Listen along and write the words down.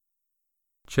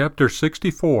Chapter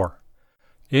 64.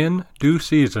 In Due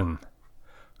Season.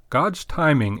 God's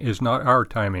timing is not our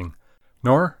timing,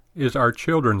 nor is our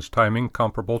children's timing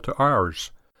comparable to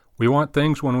ours. We want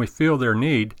things when we feel their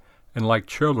need, and like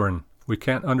children, we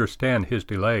can't understand His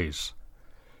delays.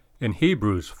 In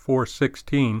Hebrews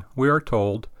 4:16 we are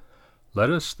told, "Let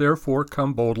us therefore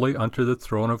come boldly unto the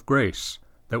throne of grace,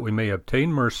 that we may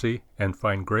obtain mercy and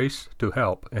find grace to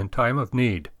help in time of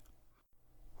need."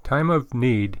 Time of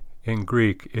need in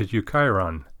Greek is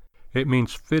euchairon. It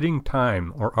means fitting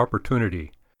time or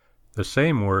opportunity. The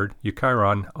same word,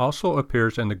 euchairon, also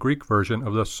appears in the Greek version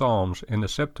of the Psalms in the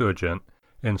Septuagint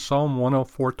in Psalm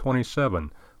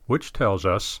 104:27, which tells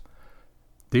us,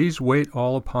 "These wait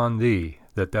all upon thee,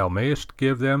 that thou mayest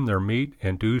give them their meat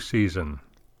in due season."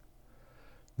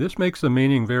 This makes the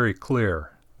meaning very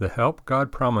clear. The help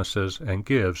God promises and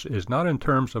gives is not in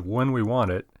terms of when we want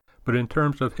it, but in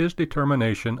terms of His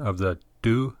determination of the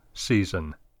due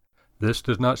season. This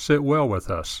does not sit well with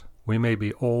us. We may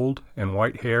be old and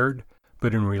white-haired,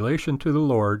 but in relation to the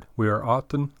Lord we are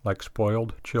often like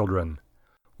spoiled children.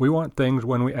 We want things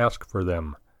when we ask for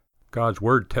them. God's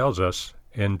Word tells us,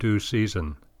 in due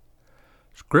season.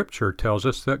 Scripture tells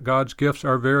us that God's gifts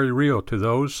are very real to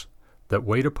those that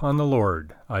wait upon the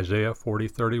Lord, Isaiah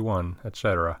 40:31,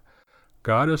 etc.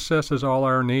 God assesses all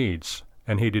our needs,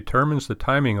 and He determines the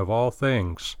timing of all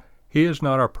things. He is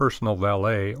not our personal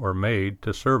valet or maid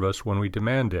to serve us when we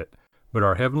demand it, but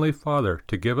our Heavenly Father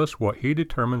to give us what He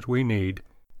determines we need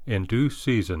in due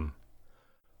season.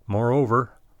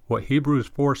 Moreover, what Hebrews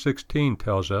 4:16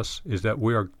 tells us is that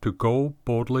we are to go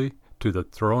boldly to the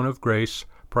throne of grace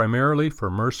primarily for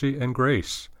mercy and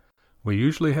grace. We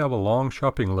usually have a long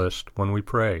shopping list when we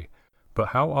pray, but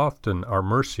how often are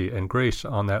mercy and grace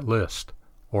on that list,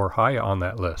 or high on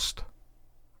that list?